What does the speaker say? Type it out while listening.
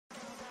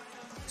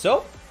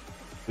So,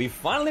 we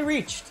finally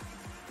reached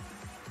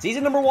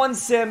season number 1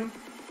 sim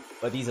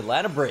by these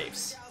Atlanta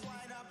Braves.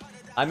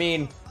 I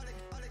mean,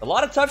 a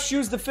lot of tough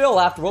shoes to fill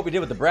after what we did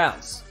with the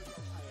Browns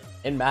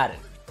in Madden.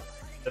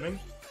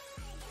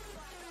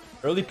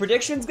 Early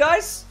predictions,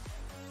 guys?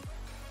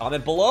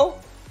 Comment below.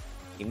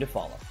 Team to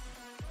follow.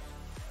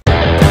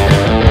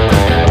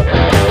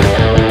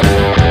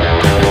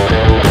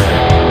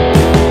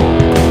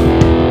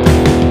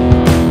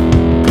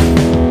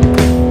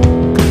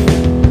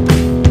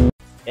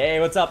 Hey,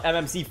 what's up,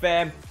 MMC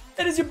fam?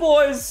 It is your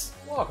boys.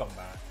 Welcome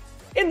back.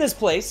 In this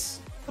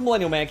place, the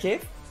Millennial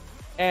ManCave,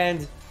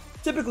 and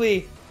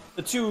typically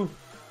the two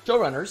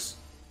showrunners,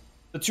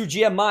 the two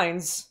GM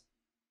minds,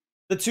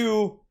 the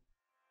two,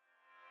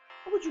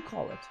 what would you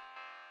call it?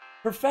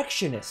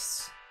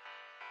 Perfectionists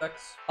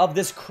of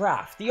this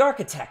craft, the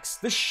architects,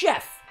 the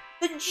chef,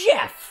 the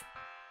Jeff.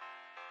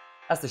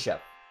 That's the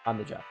chef. I'm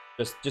the Jeff.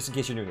 Just in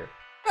case you're new here.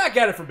 Back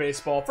at it for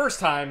baseball.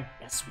 First time.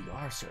 Yes, we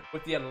are, sir.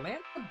 With the Atlanta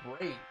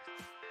Braves.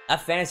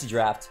 That fantasy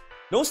draft.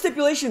 No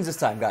stipulations this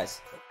time, guys.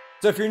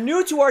 So if you're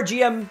new to our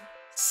GM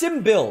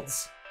sim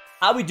builds,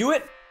 how we do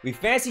it, we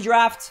fantasy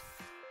draft.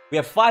 We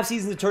have 5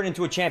 seasons to turn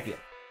into a champion.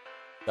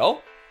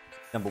 So,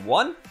 number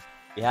 1,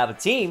 we have a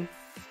team.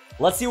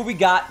 Let's see what we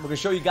got. We're going to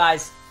show you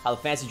guys how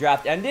the fantasy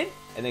draft ended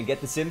and then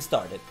get the sim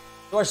started.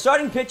 So our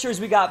starting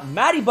pitchers, we got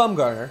Matty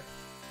Bumgarner,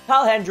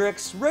 Kyle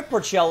Hendricks, Rick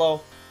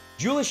Porcello,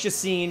 Julius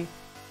Chassin,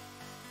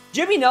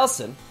 Jimmy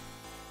Nelson,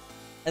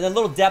 and then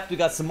little depth, we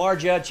got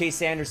Samardzija,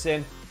 Chase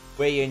Anderson,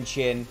 Wei-Yin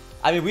Chin.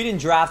 I mean, we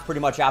didn't draft pretty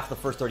much after the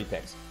first 30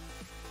 picks.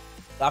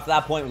 After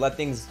that point, we let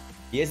things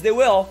be as they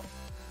will.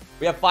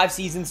 We have 5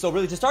 seasons, so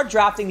really to start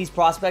drafting these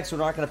prospects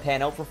who aren't going to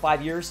pan out for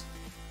 5 years,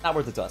 not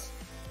worth it to us.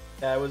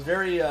 Yeah, it was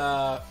very,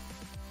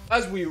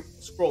 as we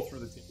scroll through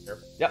the team here,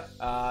 yep.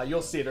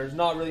 You'll see there's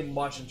not really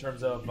much in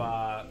terms of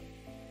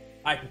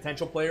high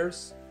potential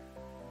players.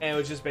 And it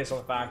was just based on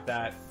the fact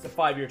that it's a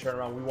 5-year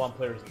turnaround. We want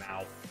players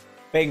now.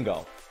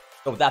 Bingo.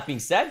 So with that being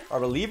said, our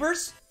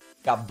relievers,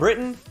 got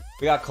Britton,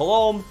 we got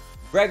Colomb,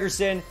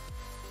 Gregerson,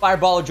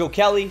 Fireballer Joe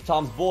Kelly,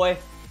 Tom's boy,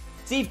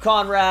 Steve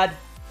Conrad,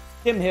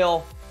 Tim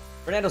Hill,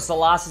 Fernando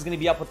Salas is going to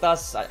be up with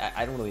us.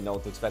 I don't really know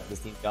what to expect with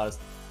this team, to be honest.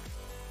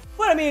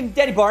 But I mean,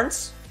 Danny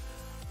Barnes,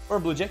 or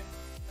Blue Jay.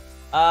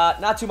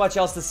 Not too much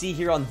else to see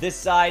here on this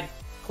side.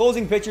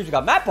 Closing pitchers, we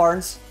got Matt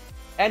Barnes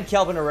and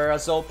Kelvin Herrera.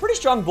 So pretty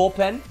strong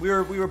bullpen. We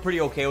were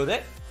pretty okay with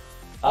it.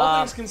 All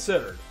things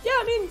considered. Yeah,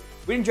 I mean,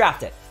 we didn't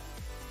draft it.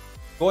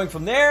 Going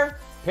from there,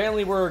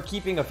 apparently we're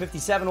keeping a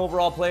 57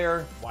 overall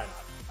player. Why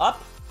not?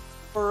 Up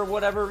for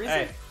whatever reason.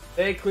 Hey,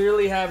 they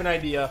clearly have an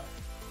idea.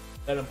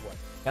 Let them play.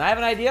 Can I have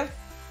an idea?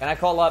 Can I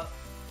call up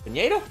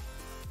Pineda?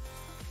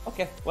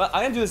 Okay, well,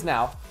 I'm going to do this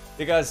now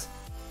because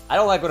I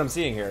don't like what I'm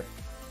seeing here.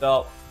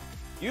 So,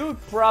 you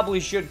probably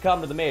should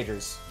come to the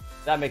majors.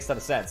 That makes a ton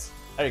of sense.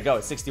 There you go,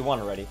 it's 61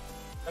 already.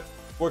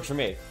 Works for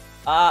me.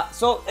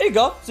 So, there you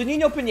go. So,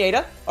 Nino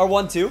Pineda, our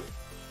 1-2.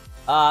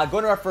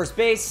 Going to our first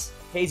base,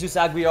 Jesus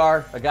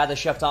Aguiar, a guy that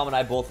Chef Tom and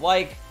I both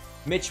like.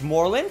 Mitch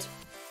Moreland.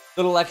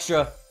 Little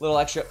extra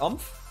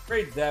oomph.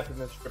 Great depth in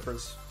the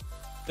strippers.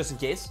 Just in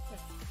case.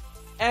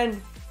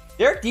 And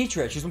Derek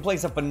Dietrich, who's been playing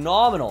some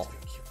phenomenal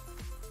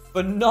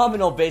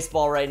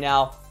baseball right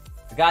now.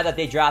 The guy that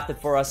they drafted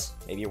for us.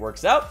 Maybe it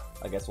works out.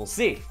 I guess we'll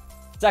see.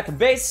 Second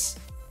base,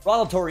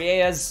 Ronald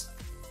Torreyes.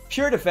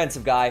 Pure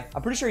defensive guy.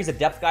 I'm pretty sure he's a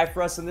depth guy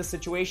for us in this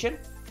situation.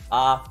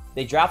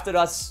 They drafted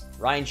us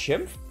Ryan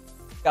Schimpf.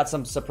 Got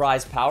some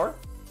surprise power.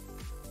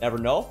 Never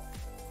know.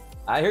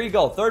 Here you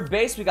go. Third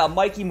base, we got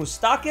Mikey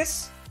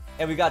Moustakis.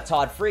 And we got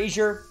Todd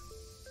Frazier.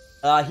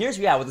 Here's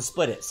what the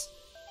split is.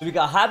 So we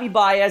got Javi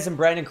Baez and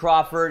Brandon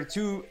Crawford.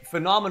 2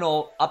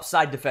 phenomenal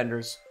upside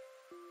defenders.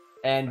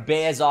 And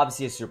Baez,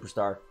 obviously a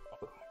superstar.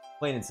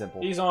 Plain and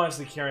simple. He's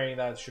honestly carrying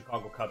that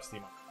Chicago Cubs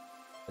team.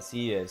 Yes,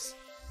 he is.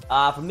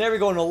 From there, we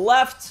go on the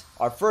left.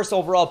 Our first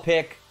overall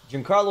pick,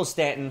 Giancarlo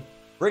Stanton.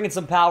 Bringing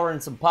some power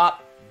and some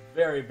pop.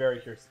 Very, very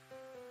curious.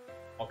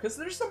 Because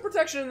there's some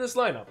protection in this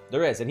lineup.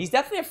 There is. And he's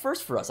definitely a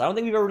first for us. I don't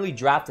think we've ever really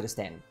drafted a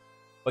Stanton.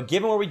 But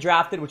given where we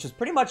drafted, which is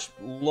pretty much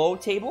low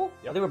table,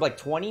 I think we're like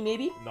 20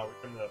 maybe? No,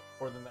 we're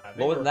more than that.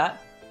 Lower than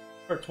that?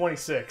 We're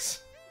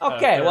 26.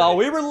 Okay, well,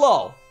 we were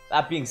low.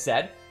 That being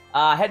said,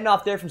 heading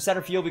off there from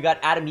center field, we got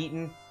Adam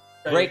Eaton.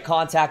 Great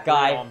contact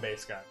guy.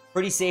 On-base guy.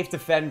 Pretty safe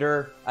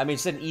defender. I mean,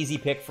 it's an easy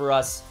pick for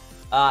us.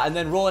 And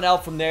then rolling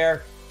out from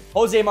there,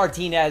 Jose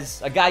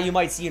Martinez, a guy you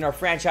might see in our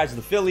franchise of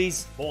the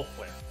Phillies. Both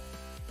players.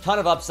 Ton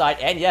of upside.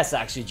 And yes,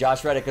 actually,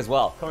 Josh Reddick as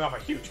well. Coming off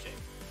a huge game.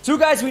 2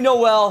 guys we know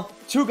well.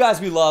 2 guys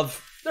we love.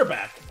 They're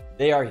back.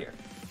 They are here.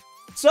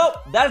 So,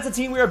 that is the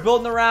team we are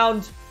building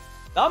around.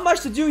 Not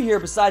much to do here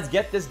besides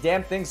get this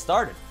damn thing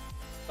started.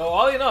 So,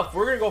 oddly enough,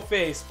 we're going to go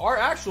face our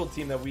actual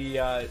team that we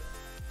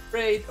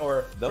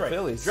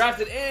Phillies.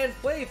 Drafted and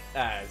played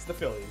as the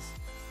Phillies.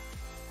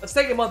 Let's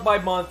take it month by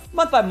month.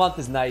 Month by month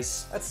is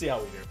nice. Let's see how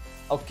we do.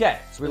 Okay,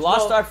 so we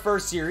lost our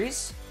first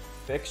series.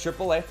 Pick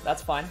AAA,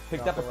 that's fine.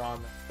 Picked up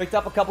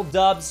a couple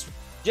dubs.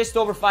 Just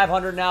over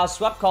 500 now.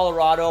 Swept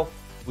Colorado.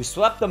 We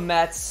swept the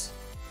Mets.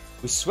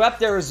 We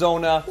swept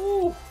Arizona.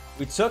 Ooh.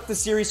 We took the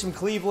series from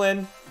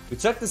Cleveland. We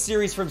took the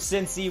series from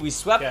Cincy. We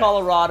swept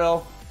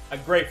Colorado. A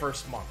great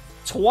first month.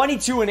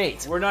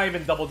 22-8. We're not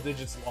even double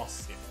digits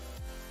lost yet.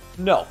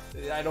 No.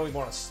 I don't even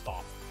want to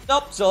stop.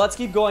 Nope. So let's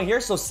keep going here.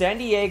 So San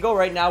Diego,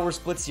 right now we're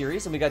split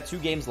series, and we got 2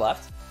 games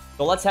left.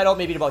 So let's head out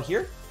maybe to about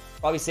here.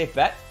 Probably safe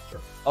bet. Sure.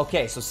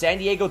 Okay, so San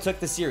Diego took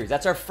the series.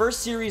 That's our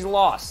first series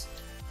loss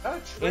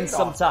in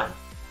some time.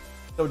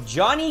 So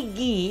Johnny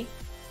Gee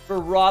for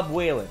Rob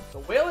Whalen. So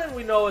Whalen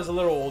we know is a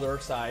little older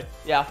side.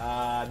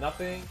 Yeah.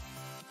 Nothing.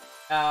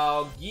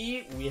 Now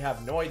Gee, we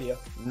have no idea.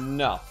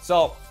 No.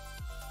 So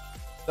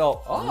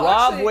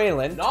Rob actually,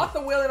 Whalen. Not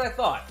the Whalen I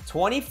thought.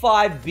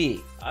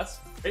 25B. That's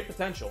great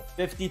potential.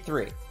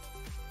 53.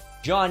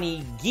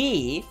 Johnny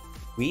Gee,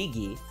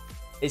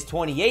 is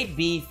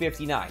 28B,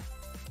 59.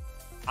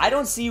 I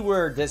don't see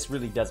where this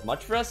really does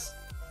much for us.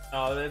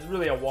 No, it's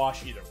really a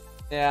wash either.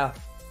 Yeah,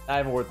 not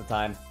even worth the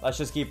time. Let's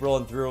just keep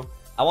rolling through.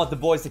 I want the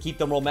boys to keep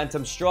the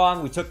momentum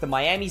strong. We took the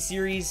Miami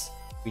series.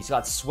 We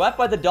got swept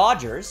by the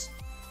Dodgers,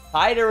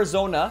 tied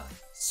Arizona,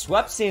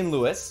 swept St.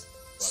 Louis,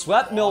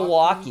 swept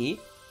Milwaukee,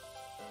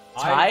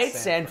 tied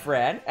San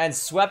Fran, and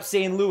swept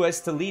St. Louis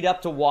to lead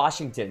up to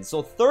Washington.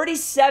 So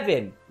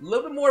 37. A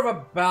little bit more of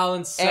a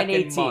balanced second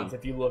 18. month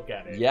if you look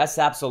at it. Yes,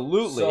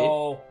 absolutely.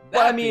 So,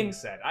 that being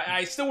said,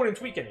 I still wouldn't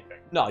tweak anything.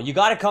 No, you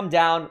got to come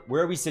down.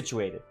 Where are we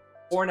situated?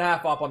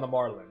 4.5 up on the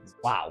Marlins.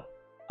 Wow.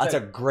 That's a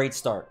great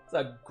start. It's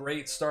a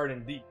great start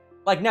indeed.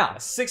 Like now. A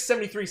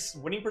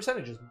 673 winning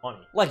percentage is money.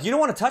 Like, you don't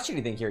want to touch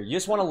anything here. You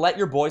just want to let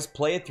your boys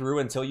play it through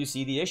until you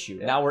see the issue.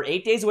 Yeah. Now, we're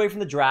 8 days away from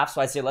the draft,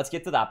 so I say let's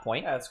get to that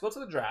point. Yeah, let's go to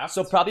the draft.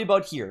 So probably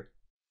about here.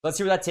 Let's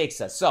see where that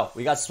takes us. So,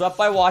 we got swept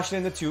by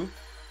Washington in the 2,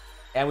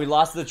 and we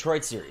lost the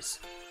Detroit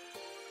series.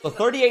 So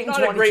 38 and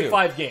 22. Not a great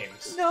 5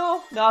 games.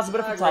 No, it's a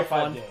bit of a tough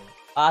one.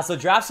 So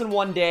drafts in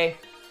 1 day.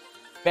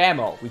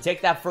 Bammo. We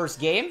take that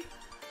first game.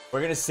 We're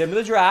going to sim to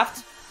the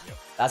draft. Yep.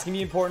 That's going to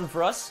be important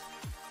for us.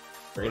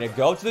 We're going to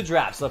go to the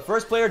draft. So the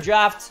first player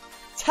draft,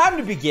 time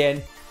to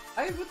begin.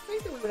 I would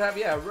think that we would have,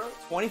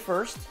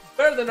 21st.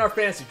 Better than our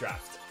fantasy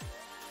draft.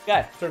 Okay.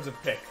 In terms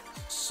of pick.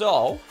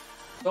 So,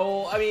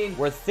 I mean,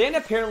 we're thin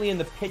apparently in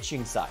the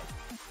pitching side.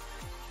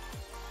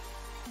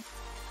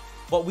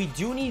 But we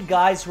do need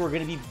guys who are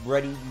going to be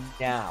ready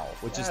now,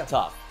 which is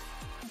tough.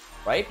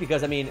 Right?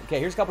 Because, I mean, okay,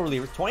 here's a couple of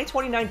relievers.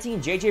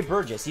 2020-19, JJ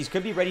Burgess. He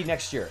could be ready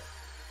next year.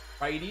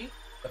 Righty,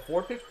 the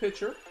 4-pitch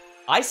pitcher.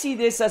 I see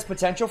this as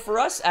potential for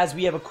us as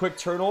we have a quick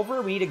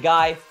turnover. We need a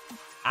guy.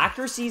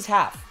 Accuracy's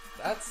half.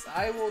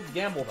 I will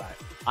gamble that.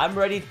 I'm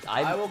ready.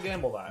 I will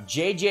gamble that.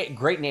 JJ,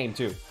 great name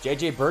too.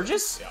 JJ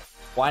Burgess? Yeah.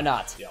 Why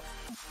not? Yeah.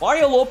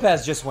 Mario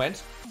Lopez just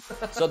went.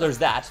 So there's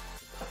that.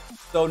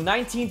 So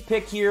 19th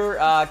pick here.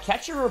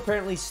 Catcher are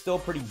apparently still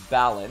pretty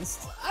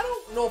balanced. I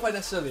don't know if I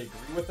necessarily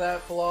agree with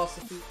that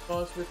philosophy, to be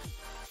honest with you.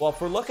 Well,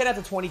 if we're looking at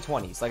the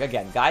 2020s, like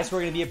again, guys who are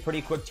going to be a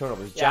pretty quick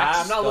turnovers. Yeah, Jack I'm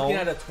not Stone, looking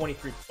at a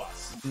 23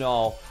 plus.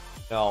 No.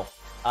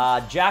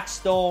 Jack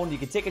Stone, you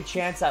can take a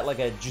chance at like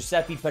a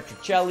Giuseppe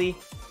Petrocelli,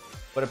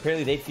 but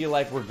apparently they feel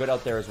like we're good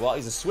out there as well.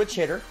 He's a switch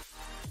hitter.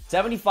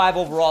 75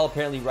 overall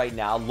apparently right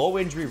now. Low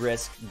injury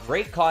risk.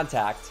 Great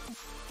contact.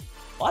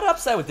 A lot of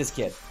upside with this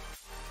kid.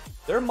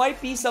 There might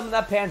be something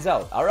that pans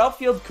out. Our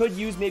outfield could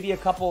use maybe a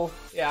couple.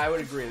 Yeah, I would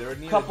agree. There would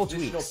need couple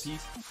additional tweaks.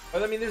 piece.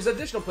 But I mean, there's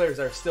additional players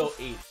that are still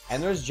 8.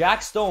 And there's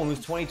Jack Stone, who's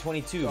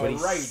 2022, but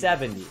he's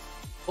 70.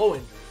 Low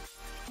injury.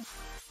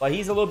 But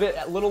he's a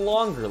little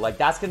longer. Like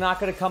that's not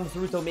gonna come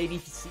through till maybe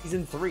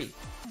season 3,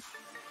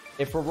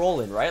 if we're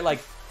rolling, right?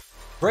 Like,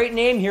 great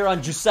name here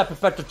on Giuseppe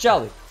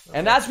Petrocelli.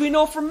 And as we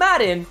know from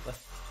Madden,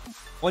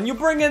 when you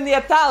bring in the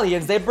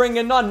Italians, they bring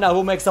in Nonna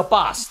who makes a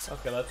past.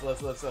 Okay, let's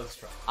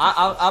try.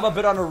 I'm a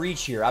bit on a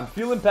reach here. I'm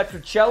feeling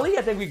Petrocelli.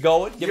 I think we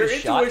go and give it a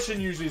shot. Your intuition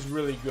usually is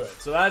really good.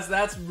 So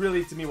that's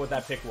really, to me, what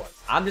that pick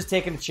was. I'm just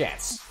taking a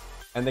chance.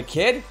 And the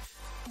kid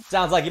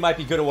sounds like he might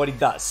be good at what he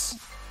does.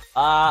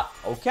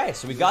 Okay,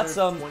 so we got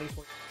some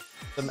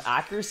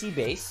accuracy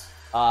base.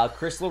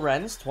 Chris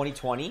Lorenz,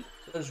 2020.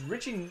 So there's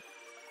Richie.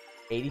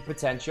 80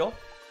 potential.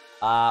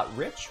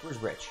 Rich? Where's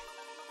Rich?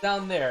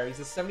 Down there. He's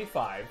a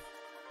 75.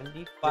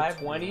 75,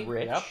 20.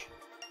 Rich. Yep.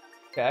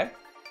 Okay.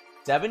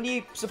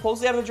 70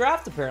 supposedly out of the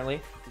draft,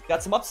 apparently. He's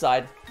got some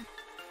upside.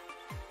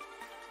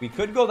 We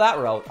could go that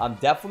route. I'm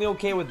definitely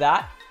okay with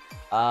that.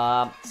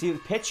 See,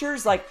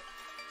 pitchers, like,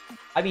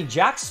 I mean,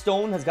 Jack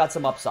Stone has got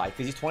some upside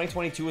because he's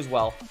 2022 as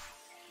well.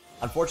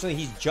 Unfortunately,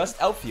 he's just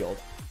outfield.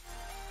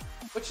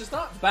 Which is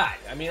not bad.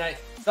 I mean,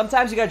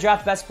 sometimes you got to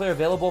draft best player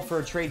available for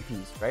a trade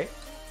piece, right?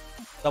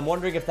 So I'm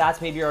wondering if that's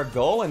maybe our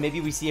goal, and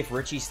maybe we see if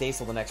Richie stays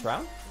till the next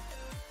round.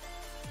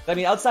 I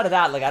mean, outside of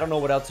that, like, I don't know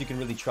what else you can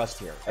really trust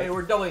here. Right? I mean,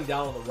 we're doubling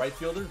down on the right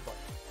fielders, but...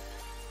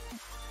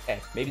 Okay,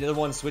 maybe the other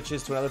one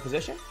switches to another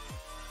position?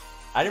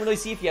 I didn't really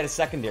see if he had a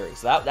secondary,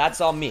 so that's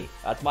on me.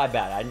 That's my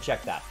bad. I didn't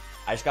check that.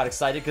 I just got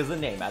excited because of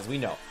the name, as we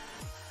know.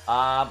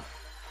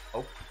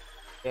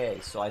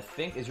 Okay, so I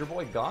think... Is your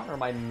boy gone, or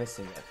am I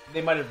missing it?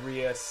 They might have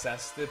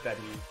reassessed it that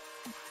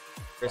he...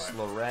 Chris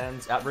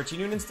Lorenz. Richie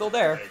Noonan's still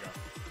there. There you go.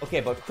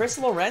 Okay, but Chris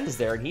Lorenz is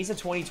there, and he's a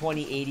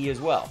 2020 80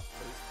 as well.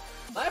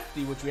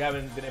 lefty, which we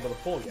haven't been able to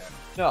pull yet.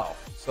 No.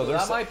 So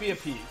that might be a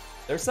piece.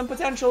 There's some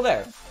potential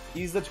there.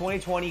 He's the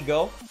 2020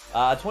 go.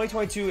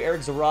 2022,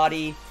 Eric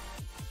Zarate,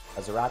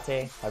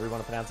 however you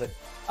want to pronounce it.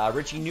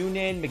 Richie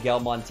Noonan, Miguel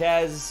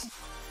Montez.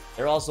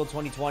 They're also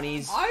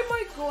 2020s. I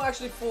might go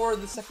actually for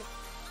the second.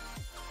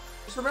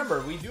 Just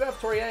remember, we do have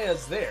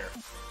Torreya's there.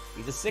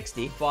 He's a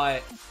 60,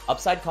 but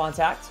upside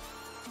contact.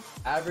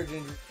 Average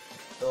injury,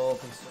 still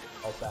concerned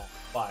about that.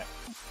 But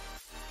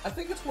I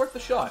think it's worth the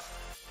shot.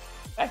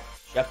 Hey,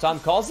 Chef Tom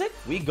calls it.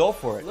 We go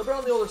for it. A little bit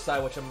on the older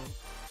side,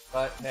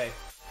 but hey.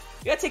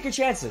 You gotta take your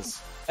chances.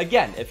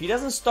 Again, if he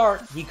doesn't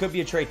start, he could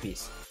be a trade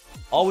piece.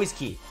 Always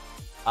key.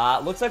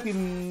 Looks like we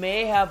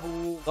may have...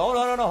 Oh,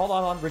 no. Hold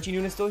on. Richie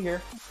Noonan's still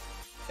here.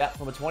 Yeah,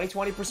 from a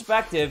 2020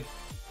 perspective,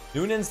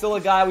 Noonan's still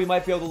a guy we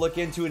might be able to look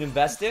into and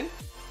invest in.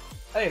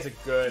 I think it's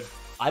a good...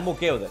 I'm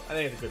okay with it. I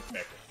think it's a good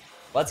pick.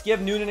 Let's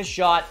give Noonan a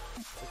shot.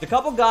 There's a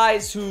couple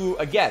guys who,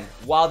 again,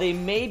 while they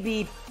may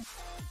be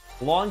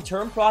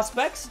long-term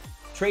prospects,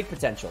 trade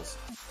potentials.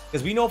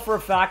 Because we know for a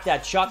fact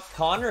that Chuck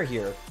Connor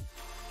here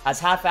has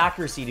half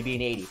accuracy to be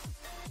an 80.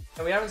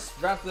 And we haven't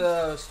drafted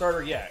the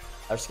starter yet.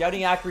 Our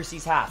scouting accuracy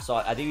is half, so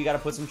I think you got to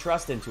put some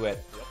trust into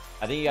it. Yep.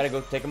 I think you got to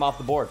go take him off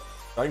the board.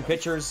 Starting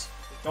pitchers.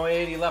 There's only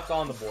 80 left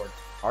on the board.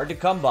 Hard to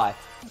come by.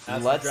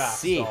 Let's draft,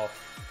 see. So.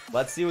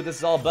 Let's see what this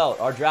is all about.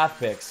 Our draft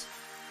picks.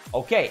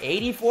 Okay,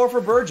 84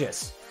 for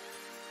Burgess.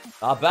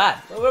 Not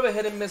bad. A little bit of a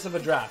hit and miss of a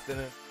draft in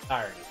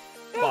entirety.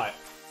 Yeah. But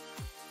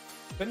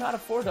could not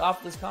afford to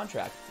offer this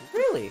contract.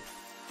 Really?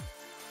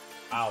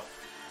 Wow.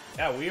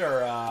 Yeah, we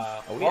are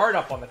hard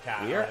up on the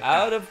cash. We are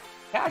out of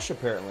cash,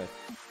 apparently.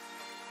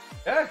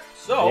 Yeah,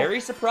 so... Very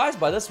surprised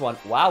by this one.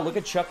 Wow, look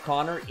at Chuck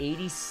Connor,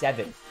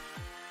 87.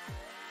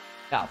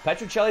 Now,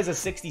 Petrocelli's a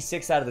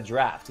 66 out of the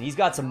draft. He's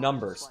got some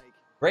numbers.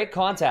 Great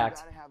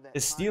contact.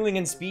 His stealing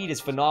and speed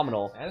is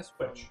phenomenal. And a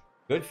switch.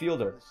 Good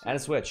fielder. And a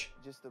switch.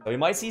 So we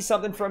might see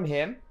something from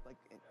him.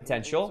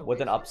 Potential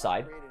with an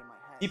upside.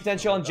 See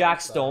potential on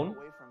Jack Stone.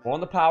 More on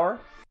the power.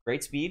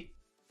 Great speed.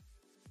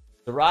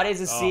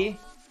 Zarate's a C.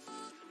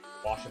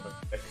 Wash him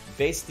a pick.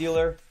 Base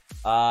stealer.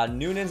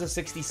 Noonan's a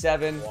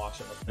 67.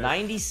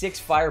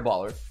 96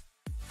 fireballer.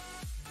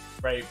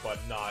 Great, but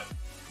not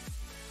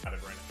at it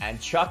right now. And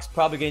Chuck's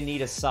probably going to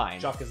need a sign.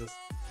 Chuck is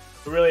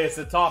really, it's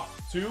the top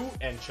two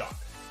and Chuck.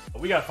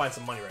 But we got to find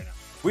some money right now.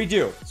 We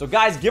do. So,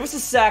 guys, give us a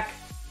sec.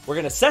 We're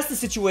going to assess the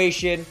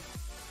situation.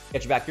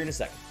 Get you back here in a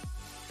second.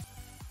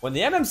 When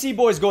the MMC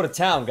boys go to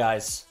town,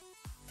 guys,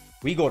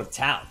 we go to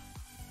town.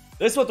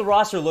 This is what the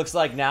roster looks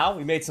like now.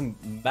 We made some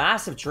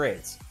massive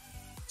trades.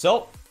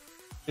 So,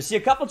 you see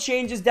a couple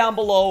changes down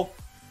below.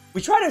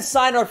 We tried to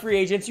sign our free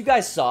agents. You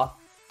guys saw.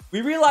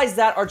 We realized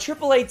that our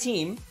AAA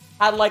team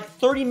had like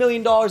 $30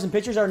 million in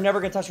pitchers that are never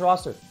going to touch the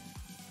roster.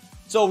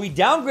 So we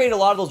downgraded a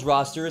lot of those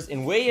rosters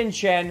in Wei-Yin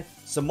Chen,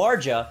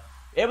 Samardzija,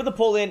 able to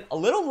pull in a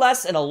little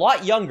less and a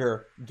lot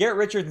younger Garrett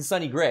Richards and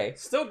Sonny Gray.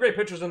 Still great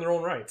pitchers in their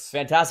own rights.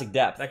 Fantastic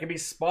depth. That can be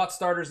spot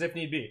starters if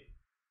need be.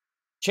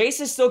 Chase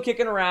is still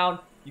kicking around.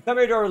 You come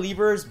here to our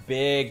relievers,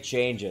 big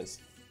changes.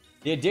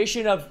 The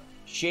addition of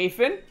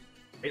Chafin,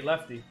 Great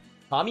lefty.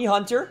 Tommy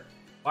Hunter,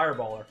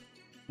 Fireballer.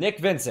 Nick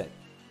Vincent.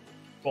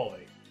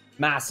 Bully.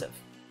 Massive.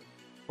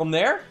 From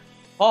there,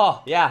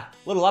 oh yeah,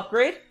 little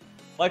upgrade.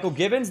 Michael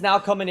Gibbons now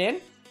coming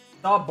in.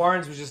 Thought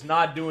Barnes was just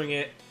not doing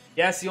it.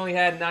 Yes, he only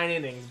had 9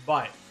 innings,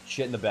 but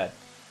shit in the bed.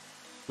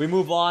 We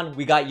move on.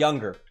 We got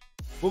younger.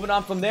 Moving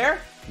on from there,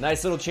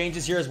 nice little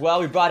changes here as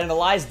well. We brought in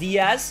Elias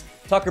Diaz,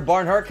 Tucker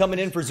Barnhart coming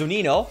in for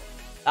Zunino.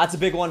 That's a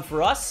big one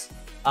for us.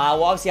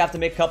 We'll obviously have to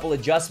make a couple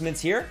adjustments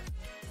here.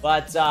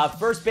 But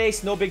first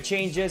base, no big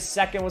changes.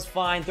 Second was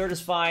fine. Third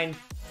is fine.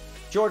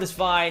 Short is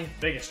fine.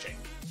 Biggest change.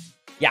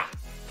 Yeah.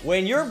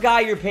 When your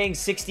guy you're paying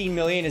 $16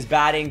 million is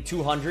batting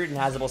 200 and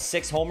has about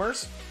 6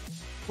 homers.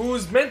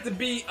 Who's meant to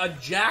be a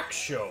jack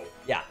show.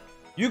 Yeah.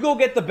 You go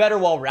get the better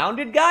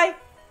well-rounded guy,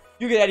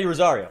 you get Eddie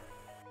Rosario.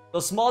 So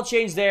small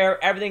change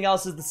there. Everything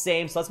else is the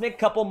same. So let's make a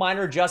couple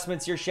minor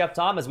adjustments here, Chef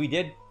Tom, as we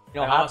did. You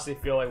know, I honestly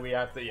feel like we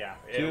have to,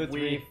 2,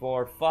 3,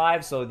 4,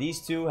 5. So these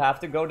two have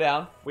to go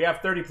down. We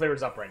have 30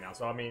 players up right now,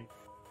 so I mean.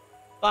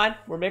 Fine.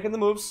 We're making the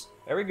moves.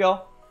 There we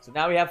go. So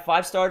now we have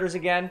 5 starters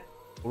again.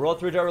 We'll roll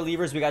through to our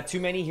relievers. We got too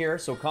many here.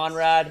 So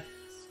Conrad,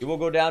 you will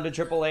go down to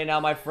AAA now,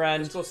 my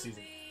friend. Still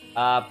season.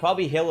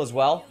 Probably Hill as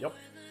well. Yep.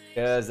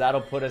 Because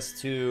that'll put us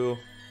to,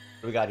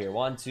 what do we got here?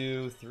 1,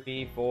 2,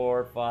 3,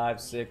 4,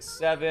 5, 6,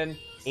 7,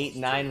 8,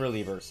 9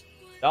 relievers.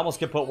 You almost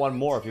could put one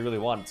more if you really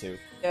wanted to.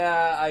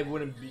 Yeah, I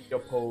wouldn't be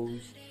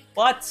opposed.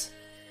 But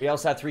we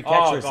also have 3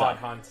 catchers. Oh, God,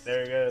 Hunt.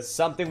 There he goes.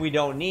 Something we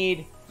don't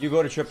need. You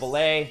go to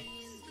AAA.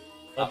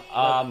 Let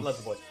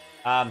the boys.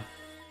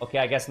 Okay,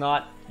 I guess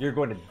not. You're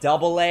going to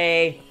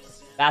AA.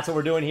 That's what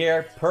we're doing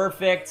here.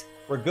 Perfect.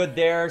 We're good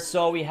there.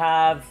 So we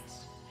have,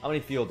 how many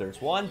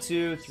fielders? 1,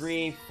 2,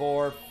 3,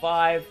 4,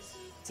 5,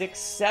 6,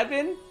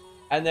 7,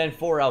 and then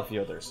 4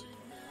 outfielders.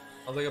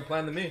 Sounds like a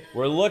plan to me.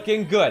 We're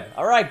looking good.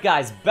 All right,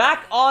 guys,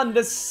 back on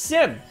the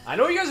sim. I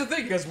know what you guys are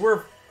thinking because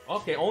we're,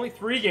 okay, only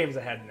 3 games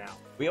ahead now.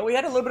 We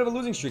had a little bit of a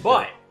losing streak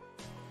But there.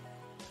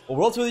 We'll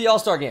roll through the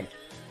All-Star game.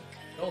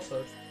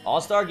 All-Stars.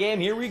 All-Star game,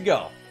 here we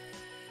go.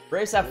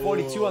 Brace at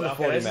 42 on the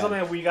 40 man. This is something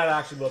that we got to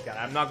actually look at.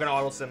 I'm not going to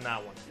auto-sim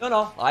that one.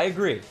 No, I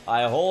agree.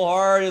 I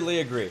wholeheartedly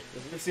agree.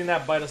 We've seen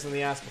that bite us in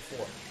the ass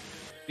before.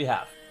 We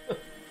have.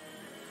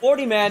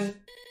 40 men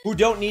who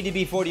don't need to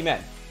be 40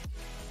 men.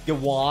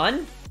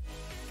 Gawan.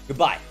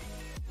 Goodbye.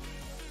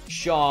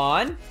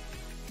 Sean.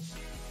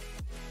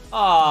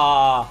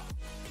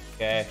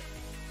 Okay.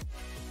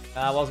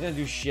 Well, I was going to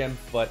do Shimp,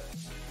 but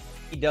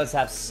he does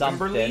have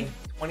something. Wimberly,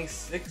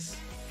 26,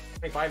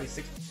 25, he's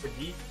 6 for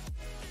deep.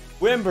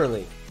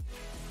 Wimberly.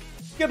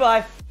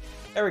 Goodbye.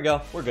 There we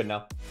go. We're good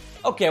now.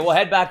 Okay, we'll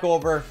head back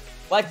over.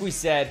 Like we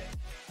said,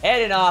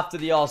 heading off to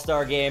the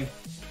All-Star game.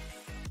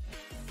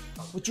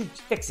 Would you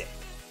fix it?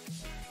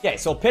 Okay,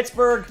 so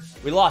Pittsburgh,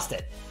 we lost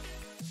it.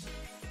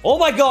 Oh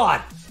my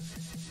God!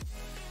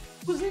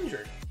 Who's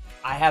injured?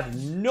 I have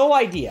no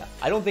idea.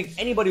 I don't think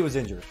anybody was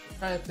injured. I'm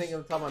trying to think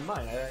of the top of my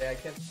mind. I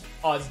can't.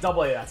 Oh, it's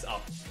AA that's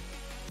up.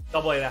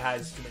 AA that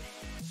has too many.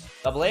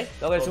 AA?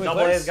 AA has too many AA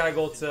players? has got to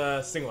go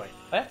to single A. Oh,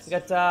 yeah? You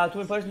got too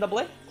many players in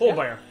AA?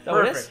 Colbert. Yeah,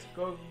 Perfect.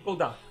 Go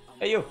down.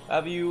 Hey, you.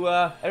 Have you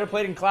ever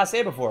played in Class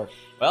A before?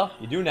 Well,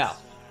 you do now.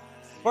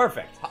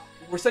 Perfect.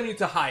 We're sending you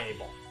to high A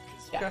ball.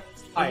 Yeah.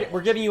 Okay.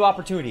 We're giving you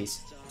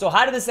opportunities. So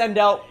how did this end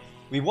out?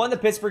 We won the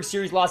Pittsburgh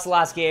series, lost the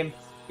last game.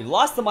 We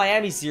lost the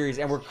Miami series,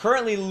 and we're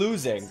currently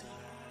losing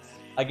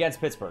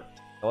against Pittsburgh.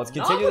 So let's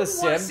continue the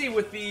sim. See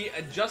with the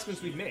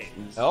adjustments we've made.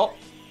 Oh,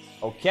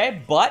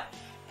 okay, but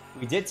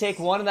we did take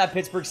one in that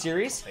Pittsburgh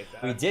series.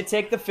 We did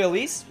take the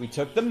Phillies. We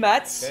took the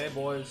Mets. Okay,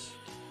 boys.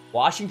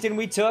 Washington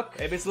we took.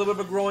 Maybe it's a little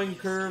bit of a growing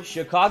curve.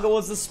 Chicago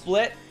was the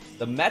split.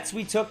 The Mets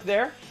we took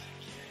there.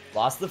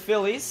 Lost the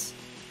Phillies.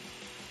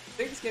 I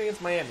think this game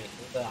against Miami.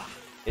 Ugh.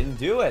 Didn't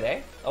do it,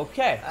 eh?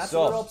 Okay, That's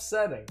so a little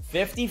upsetting.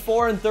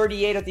 54 and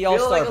 38 at the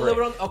All-Star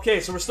break. Okay,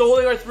 so we're still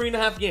holding our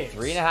 3.5 games.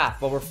 3.5,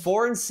 but we're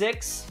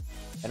 4-6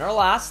 in our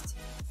last.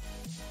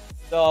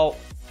 So,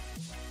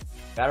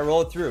 gotta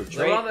roll it through.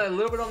 A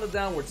little bit on the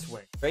downward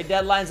swing. Trade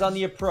deadline's on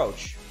the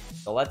approach.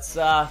 So let's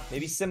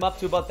maybe sim up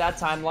to about that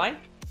timeline.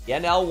 The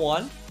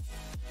NL1.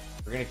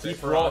 We're gonna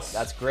keep rolling.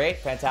 That's great,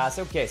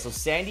 fantastic. Okay, so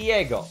San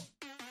Diego.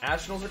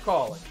 Nationals are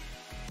calling.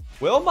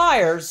 Will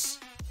Myers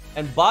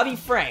and Bobby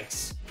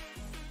Franks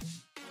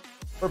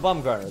for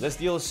Bumgarner. This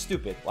deal is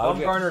stupid.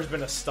 Bumgarner's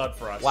been a stud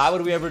for us. Why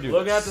would we ever do this?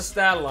 Look at the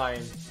stat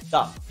line.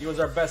 Dumb. He was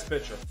our best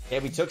pitcher. Okay,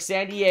 we took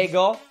San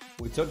Diego.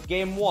 We took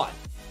game 1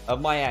 of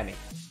Miami.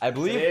 I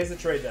believe today is the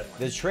trade deadline.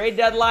 The trade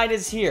deadline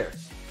is here.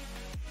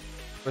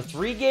 We're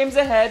 3 games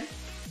ahead.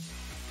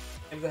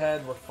 Games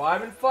ahead. We're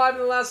 5-5 in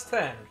the last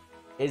 10.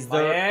 Is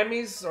there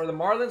Miami's or the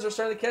Marlins are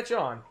starting to catch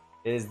on?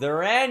 Is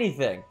there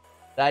anything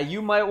that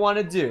you might want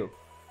to do?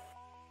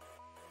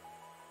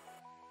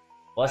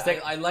 Let's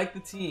take. I like the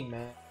team,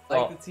 man. I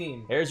like the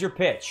team. Here's your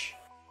pitch.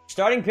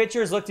 Starting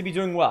pitchers look to be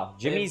doing well.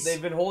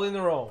 They've been holding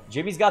their own.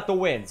 Jimmy's got the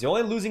wins. The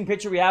only losing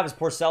pitcher we have is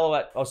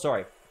Porcello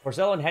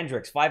Porcello and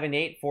Hendricks,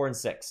 5-8,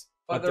 4-6.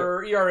 But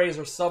their ERAs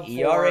are sub 4.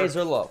 ERAs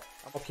are low.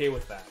 I'm okay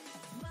with that.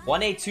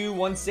 1.82,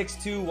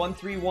 1.62,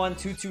 1.31,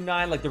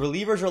 2.29. Like the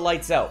relievers are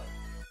lights out.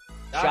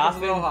 That was a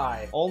little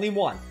high. Only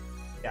 1.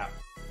 Yeah.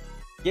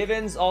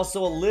 Givens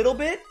also a little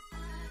bit.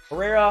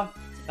 Herrera,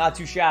 not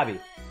too shabby.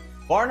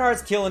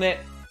 Barnhart's killing it.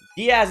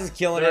 Diaz is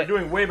killing They're it.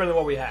 doing way better than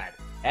what we had.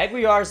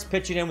 Aguilar's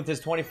pitching in with his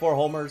 24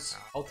 homers.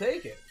 I'll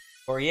take it.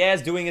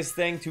 Correa's doing his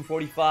thing,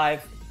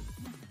 245.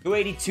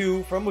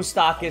 282 from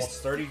Moustakis.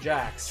 Almost 30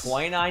 jacks.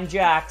 29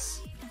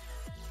 jacks.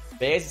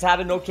 Baez is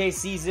having an okay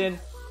season.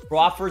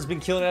 Crawford's been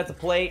killing it at the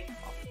plate.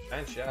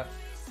 Bench, yeah.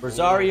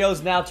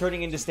 Rosario's now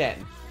turning into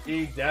Stanton.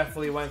 He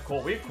definitely went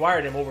cold. We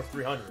acquired him over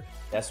 300.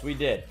 Yes, we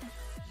did.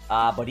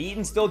 But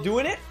Eaton's still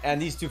doing it,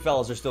 and these two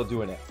fellas are still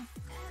doing it.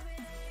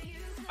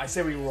 I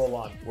say we roll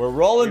on. We're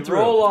rolling through.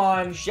 Roll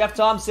on. Chef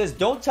Tom says,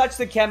 don't touch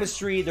the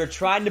chemistry. They're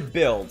trying to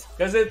build.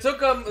 Because it took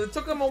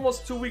them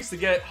almost 2 weeks to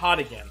get hot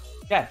again.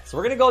 Okay, so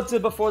we're going to go to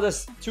before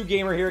this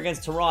 2-gamer here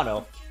against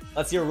Toronto.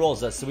 Let's see what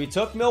rolls us. So we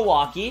took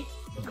Milwaukee.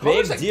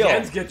 Big deal.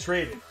 Get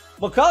traded.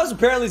 McCullers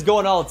apparently is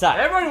going all the time.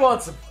 Everybody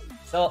wants him.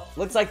 So,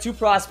 looks like 2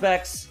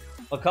 prospects.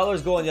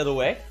 McCullers going the other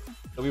way.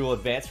 So we will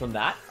advance from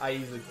that. I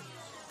easily.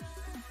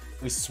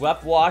 We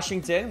swept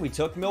Washington. We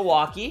took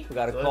Milwaukee. We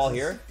got a call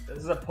here. This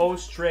is a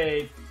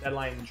post-trade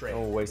deadline trade.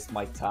 Oh, waste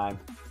my time.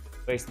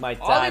 Waste my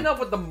time. Oddly enough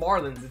with the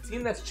Marlins, the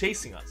team that's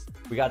chasing us.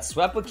 We got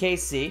swept with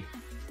KC.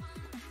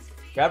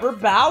 Trevor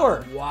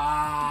Bauer.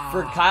 Wow.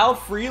 For Kyle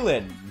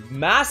Freeland.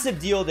 Massive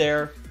deal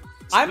there.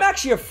 I'm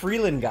actually a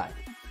Freeland guy.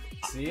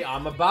 See,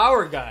 I'm a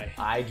Bauer guy.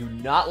 I do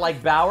not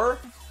like Bauer.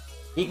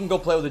 He can go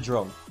play with a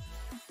drone.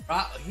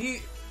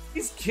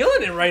 He's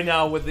killing it right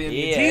now with the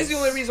Indians. He's the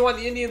only reason why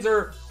the Indians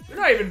they're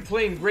not even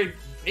playing great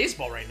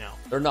baseball right now.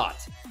 They're not.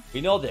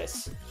 We know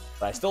this.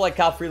 But I still like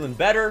Kyle Freeland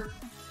better.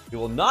 We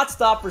will not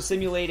stop for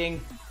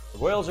simulating. The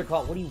Royals are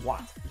calling. What do you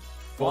want?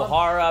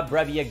 Gohara,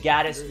 Brevia,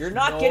 Gaddis. You're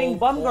not getting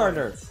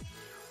Bumgarner.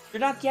 You're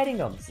not getting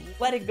them. So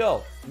let it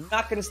go. I'm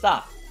not going to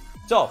stop.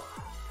 So,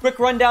 quick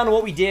rundown of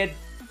what we did.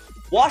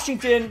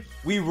 Washington,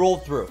 we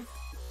rolled through.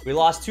 We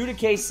lost 2 to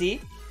KC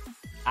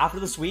after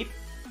the sweep.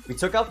 We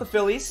took out the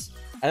Phillies.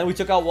 And then we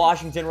took out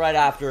Washington right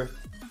after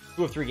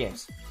 2 of 3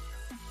 games.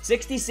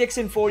 66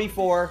 and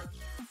 44.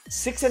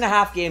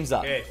 6.5 games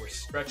up. Okay, we're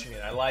stretching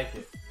it. I like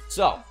it.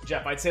 So,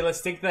 Jeff, I'd say let's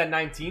stick to that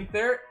 19th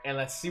there, and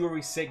let's see where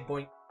we sit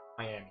going to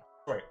Miami.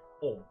 Sorry,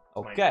 home.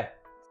 okay. Miami.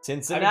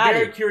 Cincinnati. I'm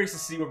very curious to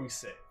see where we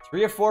sit.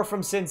 3 of 4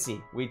 from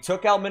Cincy. We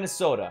took out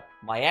Minnesota.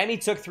 Miami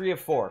took 3 of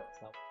 4.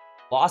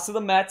 Lost to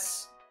the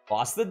Mets.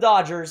 Lost to the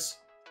Dodgers.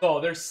 So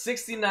they're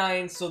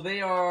 69, so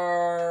they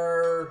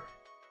are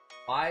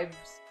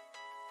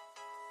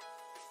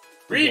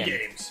 3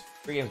 games.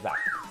 3 games back.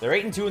 They're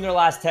 8 and 2 in their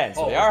last 10,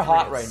 so they are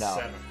hot right now.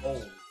 7.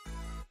 Oh.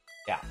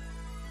 Yeah.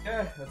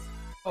 Yeah, let's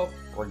go.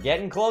 We're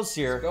getting close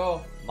here. Let's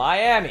go.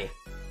 Miami.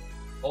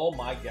 Oh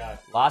my god.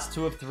 Lost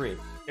 2 of 3.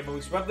 Okay, but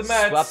we swept the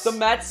Mets. Swept the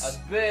Mets. That's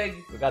big.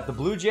 We got the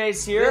Blue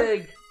Jays here.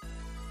 Big.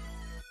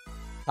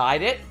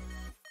 Tied it.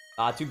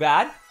 Not too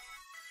bad.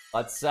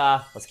 Let's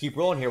keep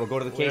rolling here. We'll go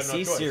to the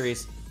KC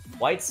series.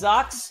 White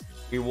Sox,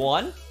 we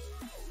won.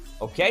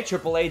 Okay,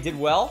 AAA did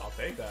well. I'll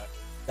take that.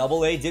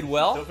 AA did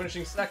well. Still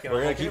finishing second.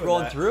 We're going to keep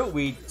rolling through.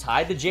 We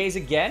tied the Jays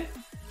again.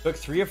 Took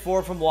 3 of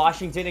 4 from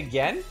Washington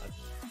again.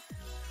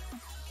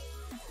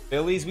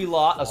 Phillies we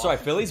lost.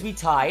 Phillies we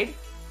tied.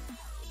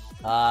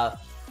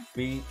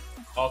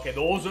 Okay,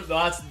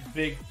 that's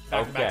big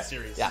back-to-back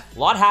series. Yeah, a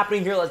lot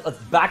happening here. Let's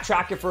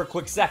backtrack it for a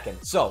quick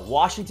second. So,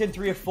 Washington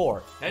 3 of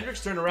 4.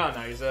 Hendricks turned around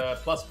now. He's a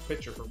plus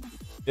pitcher for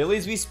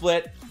Phillies we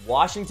split.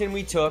 Washington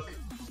we took.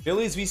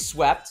 Phillies we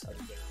swept.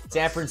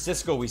 San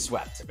Francisco we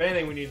swept. If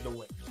anything, we need to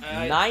win.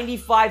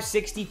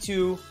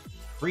 95-62,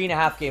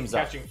 3.5 games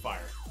up. Catching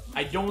fire.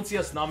 I don't see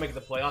us not making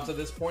the playoffs at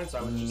this point, so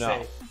I would just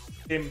say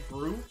him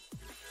through.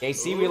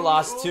 KC we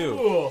lost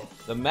 2.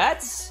 The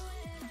Mets,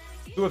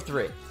 2 of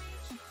 3.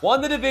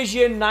 Won the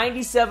division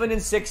 97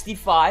 and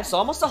 65, so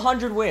almost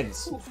 100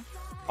 wins. Oof.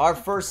 Our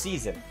first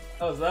season.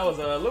 That was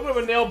a little bit of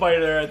a nail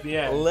biter there at the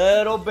end.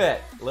 Little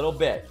bit.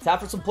 Time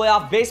for some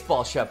playoff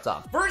baseball, Chef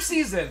Tom. First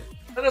season.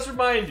 Let us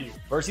remind you.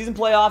 First season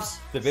playoffs,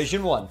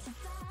 Division 1.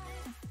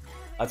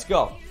 Let's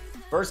go.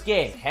 First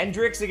game,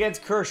 Hendricks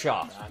against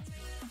Kershaw.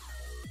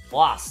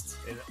 Lost.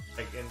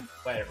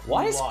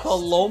 Why is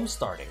Colomb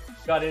starting?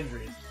 Got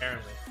injuries,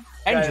 apparently.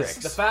 Hendricks.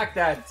 The fact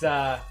that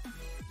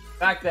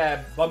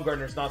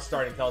Bumgarner's not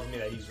starting tells me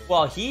that he's...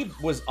 Well, he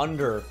was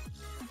under...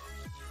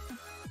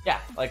 Yeah,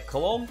 like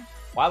Colomb.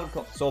 Why would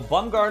Colomb... So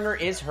Bumgarner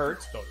is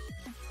hurt. You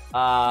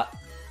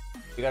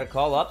gotta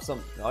call up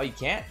some... No, you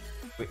can't.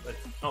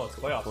 No, it's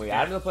playoffs. Can we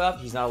add him to the playoff?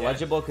 He's not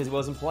eligible because he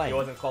wasn't playing. He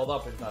wasn't called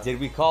up in time.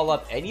 Did we call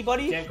up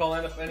anybody? Can't call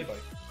anybody.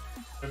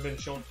 They've been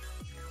shown.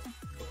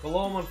 But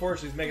Colomb,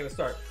 unfortunately, is making a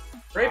start.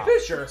 Great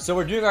pitcher. So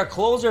we're doing our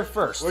closer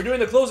first. We're doing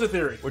the closer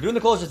theory.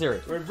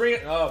 We're bringing...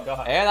 Oh,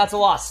 God. And that's a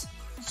loss.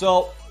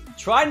 So...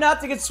 Try not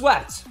to get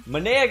swept.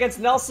 Mane against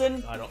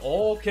Nelson.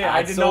 Okay,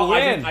 I did not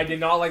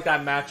like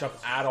that matchup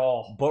at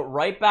all. But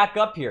right back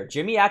up here.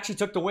 Jimmy actually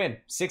took the win.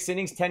 6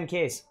 innings, 10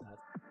 Ks.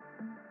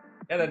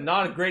 Yeah,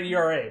 not a great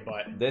ERA,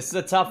 but... This is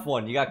a tough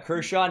one. You got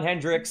Kershaw and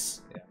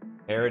Hendricks. Yeah.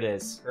 There it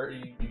is.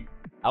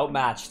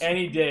 Outmatched.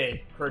 Any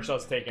day,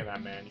 Kershaw's taking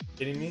that, man. You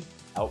kidding me?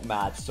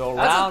 Outmatched. So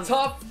that's a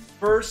tough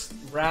first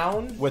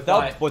round.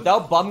 Without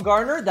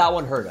Bumgarner, that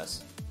one hurt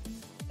us.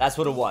 That's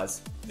what it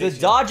was. The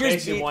Dodgers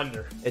makes you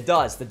wonder. It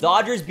does. The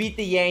Dodgers beat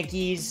the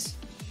Yankees.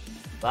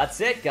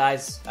 That's it,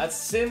 guys. That's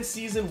since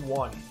season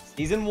 1.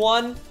 Season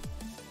 1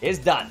 is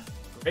done.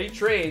 Great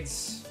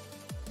trades.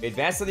 We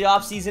advance to the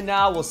offseason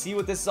now. We'll see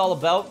what this is all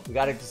about. We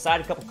got to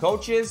decide a couple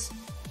coaches,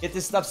 get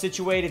this stuff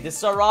situated. This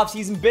is our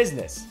offseason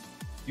business.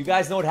 You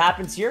guys know what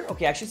happens here?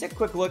 Okay, actually, take a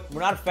quick look.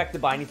 We're not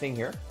affected by anything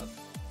here.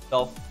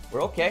 So,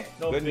 we're okay.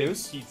 No good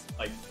news. Heats,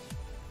 like...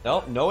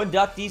 No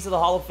inductees to the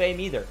Hall of Fame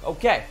either.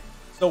 Okay.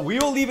 So we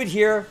will leave it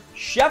here.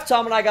 Chef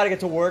Tom and I got to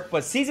get to work,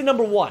 but season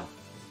number 1.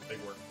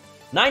 Big work.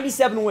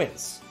 97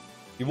 wins.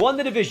 We won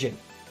the division.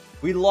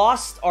 We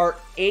lost our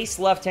ace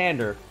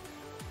left-hander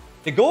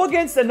to go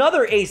against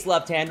another ace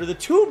left-hander, the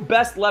 2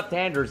 best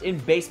left-handers in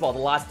baseball the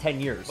last 10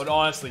 years. But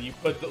honestly, you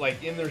put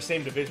in their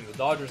same division, the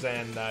Dodgers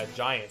and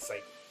Giants,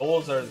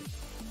 those are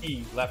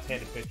key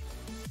left-handed pitchers.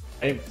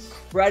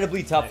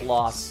 Incredibly tough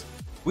loss.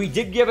 We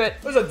did give it...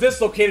 It was a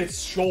dislocated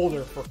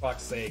shoulder, for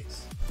fuck's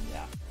sakes.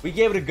 We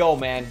gave it a go,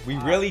 man. We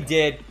really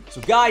did.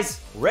 So,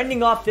 guys, we're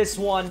ending off this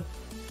one.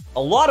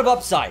 A lot of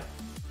upside.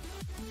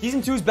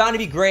 Season 2 is bound to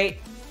be great.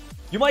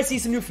 You might see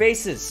some new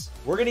faces.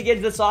 We're going to get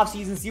into this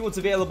offseason, see what's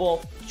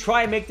available,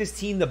 try and make this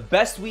team the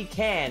best we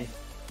can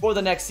for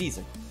the next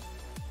season.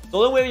 The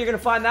only way you're going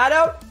to find that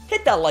out,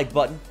 hit that like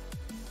button.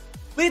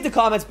 Leave the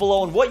comments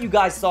below on what you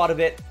guys thought of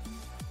it,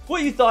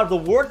 what you thought of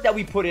the work that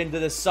we put into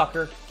this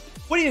sucker.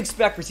 What do you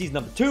expect for season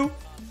number 2?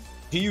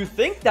 Do you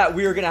think that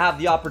we are going to have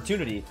the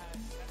opportunity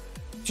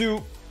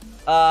to,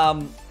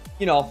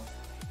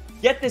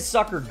 get this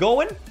sucker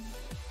going?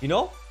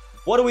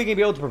 What are we going to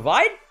be able to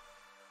provide?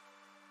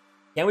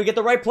 Can we get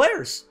the right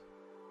players?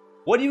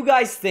 What do you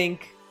guys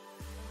think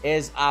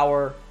is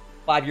our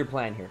 5-year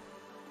plan here?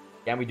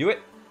 Can we do it?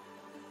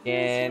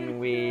 Can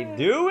we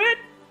do it?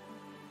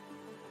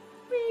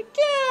 We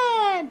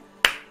can!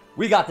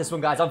 We got this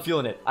one, guys. I'm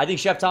feeling it. I think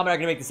Chef Tom and I are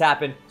going to make this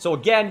happen. So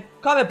again,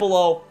 comment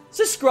below,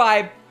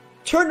 subscribe,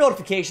 turn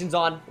notifications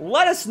on.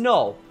 Let us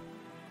know.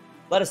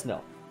 Let us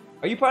know.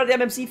 Are you part of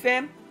the MMC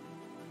fam?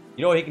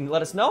 You know what you can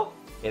let us know?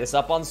 Hit us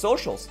up on the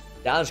socials.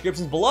 Down in the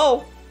descriptions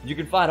below, you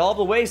can find all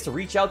the ways to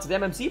reach out to the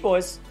MMC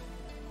boys.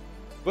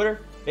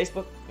 Twitter,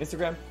 Facebook,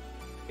 Instagram.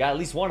 Got at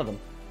least one of them.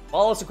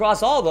 Follow us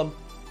across all of them.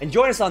 And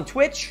join us on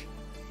Twitch.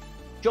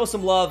 Show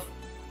some love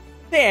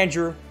to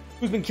Andrew,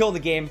 who's been killing the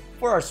game,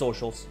 for our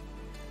socials.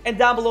 And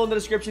down below in the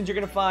descriptions, you're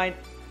going to find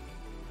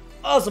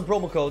some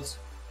promo codes.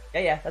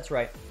 Yeah, that's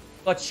right.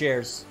 Clutch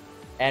Chairz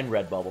and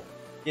Redbubble,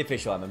 the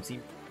official MMC.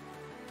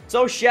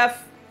 So,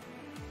 Chef,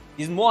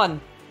 Season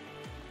 1.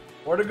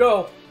 More to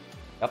go.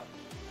 Yep.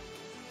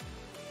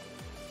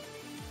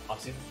 Off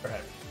season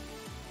forever.